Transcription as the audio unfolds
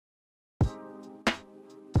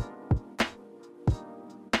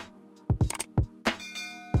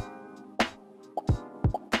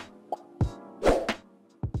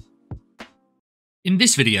In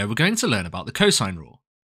this video, we're going to learn about the cosine rule.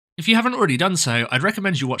 If you haven't already done so, I'd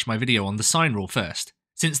recommend you watch my video on the sine rule first,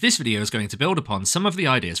 since this video is going to build upon some of the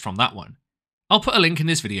ideas from that one. I'll put a link in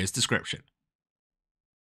this video's description.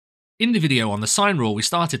 In the video on the sine rule, we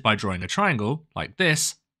started by drawing a triangle, like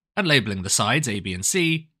this, and labelling the sides A, B and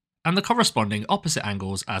C, and the corresponding opposite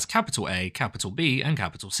angles as capital A, capital B and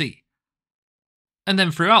capital C. And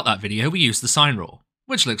then throughout that video we used the sine rule,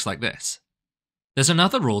 which looks like this. There's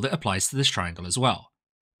another rule that applies to this triangle as well.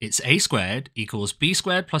 It's a squared equals b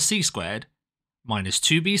squared plus c squared minus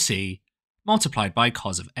 2bc multiplied by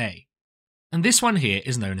cos of a. And this one here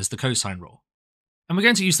is known as the cosine rule. And we're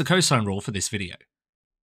going to use the cosine rule for this video.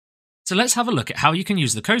 So let's have a look at how you can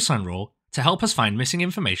use the cosine rule to help us find missing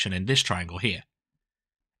information in this triangle here.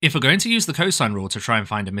 If we're going to use the cosine rule to try and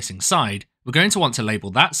find a missing side, we're going to want to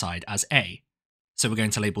label that side as a. So we're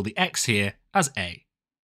going to label the x here as a.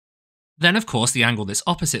 Then of course the angle that's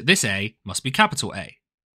opposite this a must be capital A.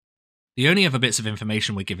 The only other bits of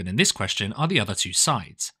information we're given in this question are the other two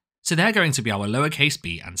sides, so they're going to be our lowercase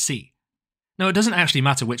b and c. Now it doesn't actually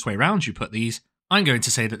matter which way round you put these, I'm going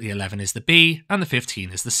to say that the 11 is the b and the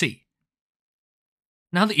 15 is the c.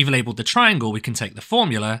 Now that you've labelled the triangle, we can take the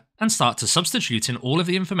formula and start to substitute in all of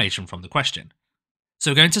the information from the question.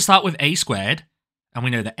 So we're going to start with a squared, and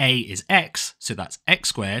we know that a is x, so that's x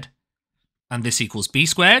squared, and this equals b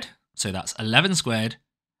squared, so that's 11 squared,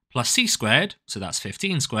 plus c squared, so that's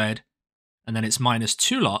 15 squared, and then it's minus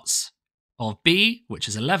 2 lots of b, which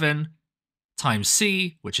is 11, times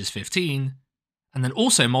c, which is 15, and then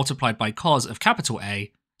also multiplied by cos of capital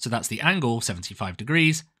A, so that's the angle 75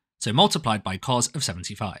 degrees, so multiplied by cos of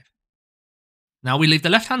 75. Now we leave the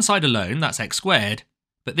left-hand side alone, that's x squared,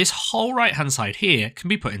 but this whole right-hand side here can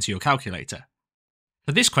be put into your calculator.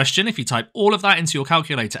 For this question, if you type all of that into your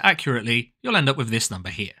calculator accurately, you'll end up with this number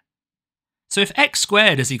here. So if x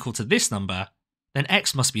squared is equal to this number, then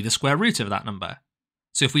x must be the square root of that number.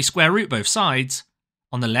 So if we square root both sides,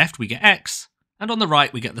 on the left we get x, and on the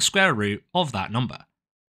right we get the square root of that number.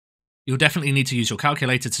 You'll definitely need to use your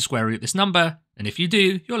calculator to square root this number, and if you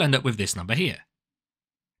do, you'll end up with this number here.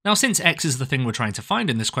 Now since x is the thing we're trying to find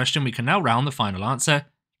in this question, we can now round the final answer.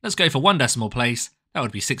 Let's go for one decimal place, that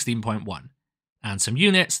would be 16.1. And some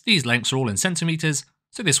units, these lengths are all in centimetres,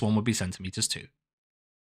 so this one would be centimetres too.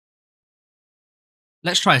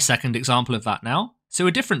 Let's try a second example of that now. So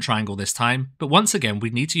a different triangle this time, but once again we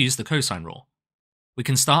need to use the cosine rule. We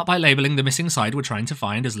can start by labelling the missing side we're trying to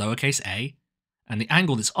find as lowercase a, and the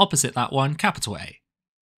angle that's opposite that one, capital A.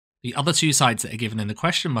 The other two sides that are given in the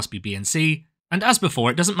question must be b and c, and as before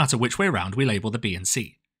it doesn't matter which way round we label the b and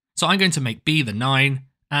c. So I'm going to make b the 9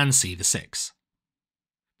 and c the 6.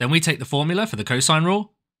 Then we take the formula for the cosine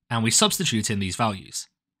rule, and we substitute in these values.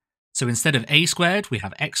 So instead of a squared we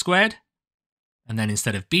have x squared, and then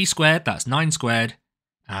instead of b squared, that's 9 squared,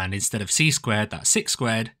 and instead of c squared, that's 6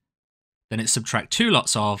 squared. Then it's subtract 2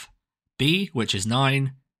 lots of b, which is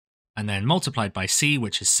 9, and then multiplied by c,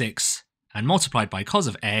 which is 6, and multiplied by cos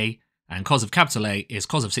of a, and cos of capital A is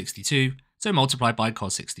cos of 62, so multiplied by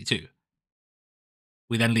cos 62.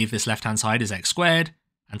 We then leave this left-hand side as x squared,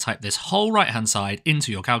 and type this whole right-hand side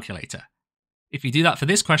into your calculator. If you do that for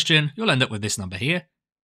this question, you'll end up with this number here.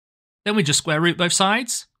 Then we just square root both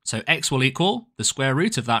sides. So x will equal the square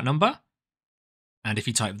root of that number, and if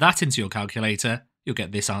you type that into your calculator, you'll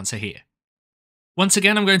get this answer here. Once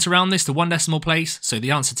again, I'm going to round this to one decimal place, so the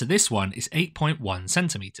answer to this one is 8.1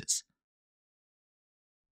 centimetres.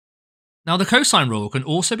 Now the cosine rule can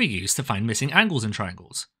also be used to find missing angles in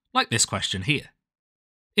triangles, like this question here.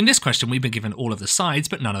 In this question we've been given all of the sides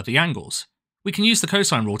but none of the angles. We can use the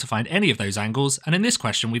cosine rule to find any of those angles, and in this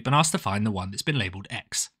question we've been asked to find the one that's been labelled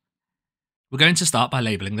x. We're going to start by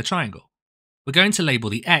labelling the triangle. We're going to label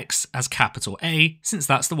the x as capital A, since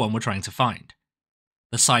that's the one we're trying to find.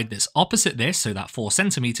 The side that's opposite this, so that 4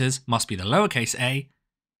 centimetres, must be the lowercase a,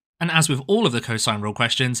 and as with all of the cosine rule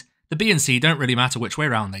questions, the b and c don't really matter which way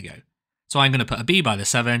round they go. So I'm going to put a b by the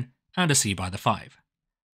 7 and a c by the 5.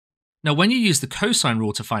 Now when you use the cosine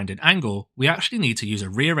rule to find an angle, we actually need to use a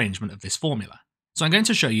rearrangement of this formula. So I'm going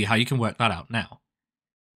to show you how you can work that out now.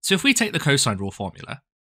 So if we take the cosine rule formula,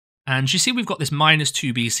 and you see we've got this minus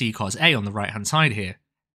 2bc cos a on the right hand side here.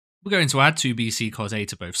 We're going to add 2bc cos a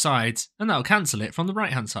to both sides, and that'll cancel it from the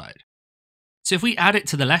right hand side. So if we add it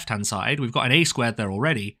to the left hand side, we've got an a squared there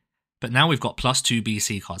already, but now we've got plus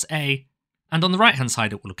 2bc cos a, and on the right hand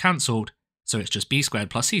side it will have cancelled, so it's just b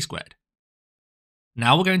squared plus c squared.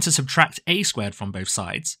 Now we're going to subtract a squared from both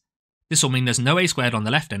sides. This will mean there's no a squared on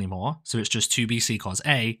the left anymore, so it's just 2bc cos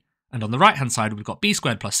a, and on the right hand side we've got b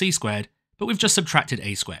squared plus c squared, but we've just subtracted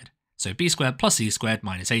a squared, so b squared plus c squared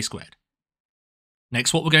minus a squared.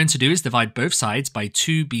 Next, what we're going to do is divide both sides by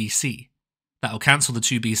 2bc. That will cancel the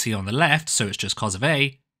 2bc on the left, so it's just cos of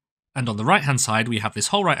a. And on the right-hand side, we have this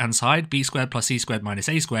whole right-hand side, b squared plus c squared minus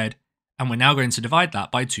a squared, and we're now going to divide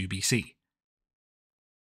that by 2bc.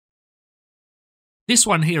 This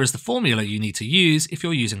one here is the formula you need to use if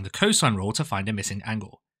you're using the cosine rule to find a missing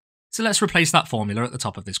angle. So let's replace that formula at the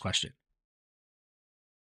top of this question.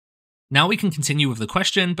 Now we can continue with the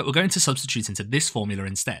question, but we're going to substitute into this formula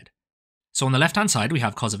instead. So on the left-hand side, we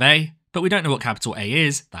have cos of a, but we don't know what capital A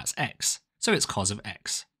is, that's x. So it's cos of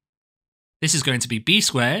x. This is going to be b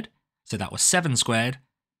squared, so that was 7 squared,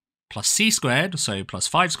 plus c squared, so plus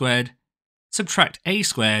 5 squared, subtract a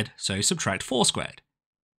squared, so subtract 4 squared.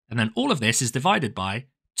 And then all of this is divided by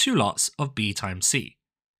 2 lots of b times c.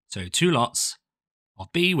 So 2 lots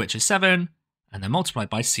of b, which is 7, and then multiplied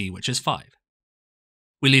by c, which is 5.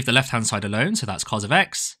 We leave the left-hand side alone, so that's cos of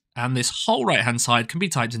x, and this whole right-hand side can be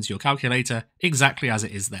typed into your calculator exactly as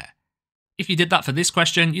it is there. If you did that for this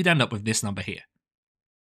question, you'd end up with this number here.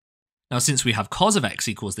 Now, since we have cos of x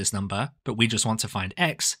equals this number, but we just want to find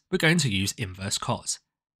x, we're going to use inverse cos.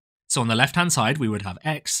 So on the left-hand side, we would have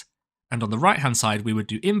x, and on the right-hand side, we would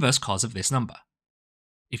do inverse cos of this number.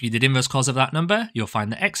 If you did inverse cos of that number, you'll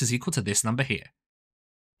find that x is equal to this number here.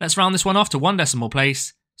 Let's round this one off to one decimal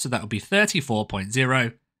place, so that would be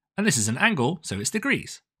 34.0, and this is an angle, so it's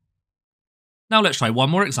degrees. Now let's try one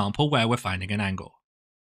more example where we're finding an angle.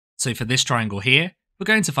 So for this triangle here, we're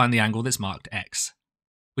going to find the angle that's marked x.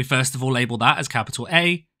 We first of all label that as capital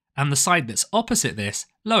A, and the side that's opposite this,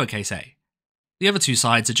 lowercase a. The other two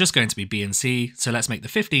sides are just going to be b and c, so let's make the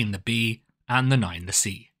 15 the b, and the 9 the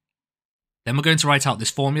c. Then we're going to write out this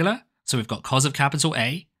formula, so we've got cos of capital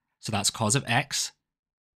A, so that's cos of x,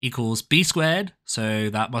 equals b squared, so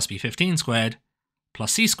that must be 15 squared,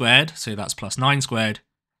 plus c squared, so that's plus 9 squared,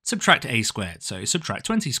 subtract a squared, so subtract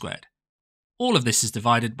 20 squared. All of this is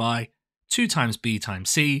divided by 2 times b times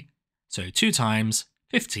c, so 2 times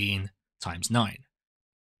 15 times 9.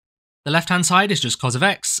 The left-hand side is just cos of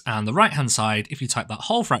x, and the right-hand side, if you type that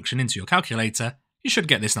whole fraction into your calculator, you should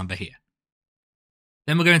get this number here.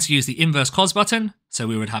 Then we're going to use the inverse cos button, so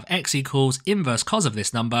we would have x equals inverse cos of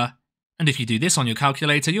this number, and if you do this on your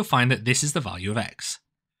calculator, you'll find that this is the value of x.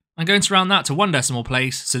 I'm going to round that to one decimal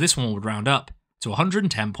place, so this one would round up to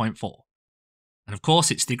 110.4. And of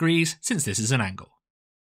course it's degrees, since this is an angle.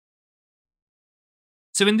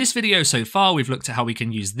 So in this video so far, we've looked at how we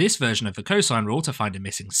can use this version of the cosine rule to find a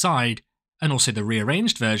missing side, and also the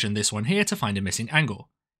rearranged version, this one here, to find a missing angle.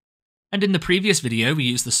 And in the previous video, we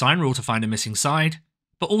used the sine rule to find a missing side,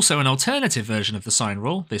 but also an alternative version of the sine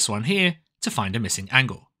rule, this one here, to find a missing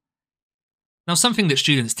angle. Now, something that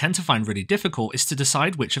students tend to find really difficult is to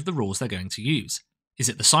decide which of the rules they're going to use. Is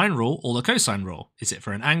it the sine rule or the cosine rule? Is it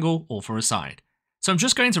for an angle or for a side? So I'm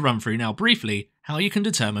just going to run through now briefly how you can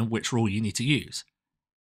determine which rule you need to use.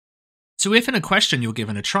 So if in a question you're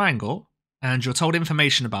given a triangle, and you're told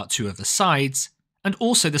information about two of the sides, and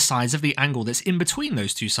also the size of the angle that's in between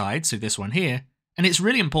those two sides, so this one here, and it's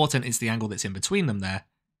really important it's the angle that's in between them there,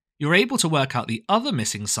 you're able to work out the other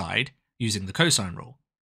missing side using the cosine rule.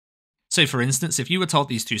 So for instance, if you were told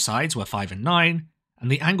these two sides were 5 and 9,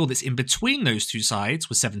 and the angle that's in between those two sides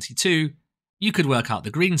was 72, you could work out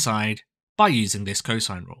the green side by using this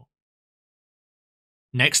cosine rule.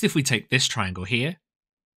 Next, if we take this triangle here,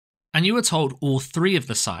 and you were told all three of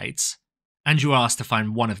the sides, and you were asked to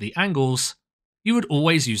find one of the angles, you would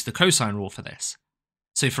always use the cosine rule for this.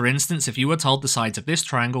 So for instance, if you were told the sides of this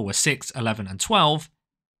triangle were 6, 11, and 12,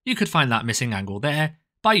 you could find that missing angle there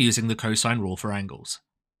by using the cosine rule for angles.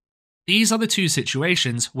 These are the two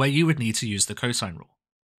situations where you would need to use the cosine rule.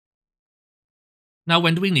 Now,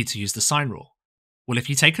 when do we need to use the sine rule? Well, if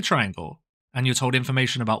you take a triangle, and you're told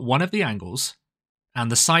information about one of the angles,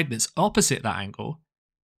 and the side that's opposite that angle,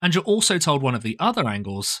 and you're also told one of the other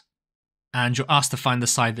angles, and you're asked to find the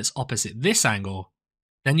side that's opposite this angle,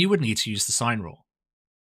 then you would need to use the sine rule.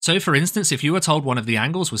 So for instance, if you were told one of the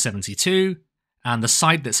angles was 72, and the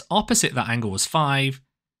side that's opposite that angle was 5,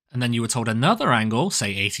 and then you were told another angle,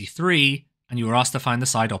 say 83, and you were asked to find the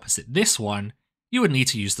side opposite this one, you would need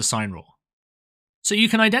to use the sine rule. So you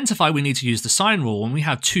can identify we need to use the sine rule when we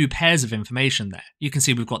have two pairs of information there. You can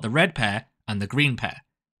see we've got the red pair and the green pair.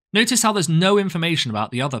 Notice how there's no information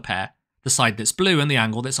about the other pair, the side that's blue and the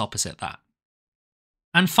angle that's opposite that.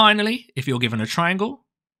 And finally, if you're given a triangle,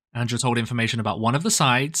 and you're told information about one of the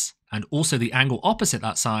sides, and also the angle opposite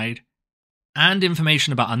that side, and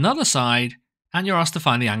information about another side, and you're asked to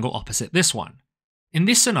find the angle opposite this one. In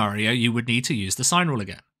this scenario, you would need to use the sine rule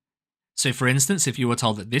again. So for instance, if you were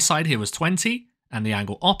told that this side here was 20, and the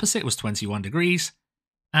angle opposite was 21 degrees,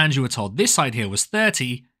 and you were told this side here was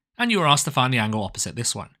 30, and you are asked to find the angle opposite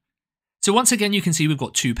this one. So once again you can see we've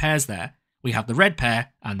got two pairs there. We have the red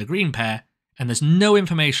pair and the green pair, and there's no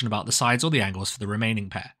information about the sides or the angles for the remaining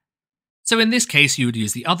pair. So in this case you would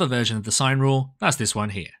use the other version of the sine rule, that's this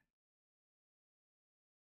one here.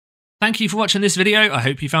 Thank you for watching this video, I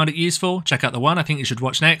hope you found it useful. Check out the one I think you should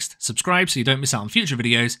watch next, subscribe so you don't miss out on future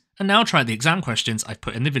videos, and now try the exam questions I've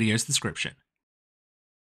put in the video's description.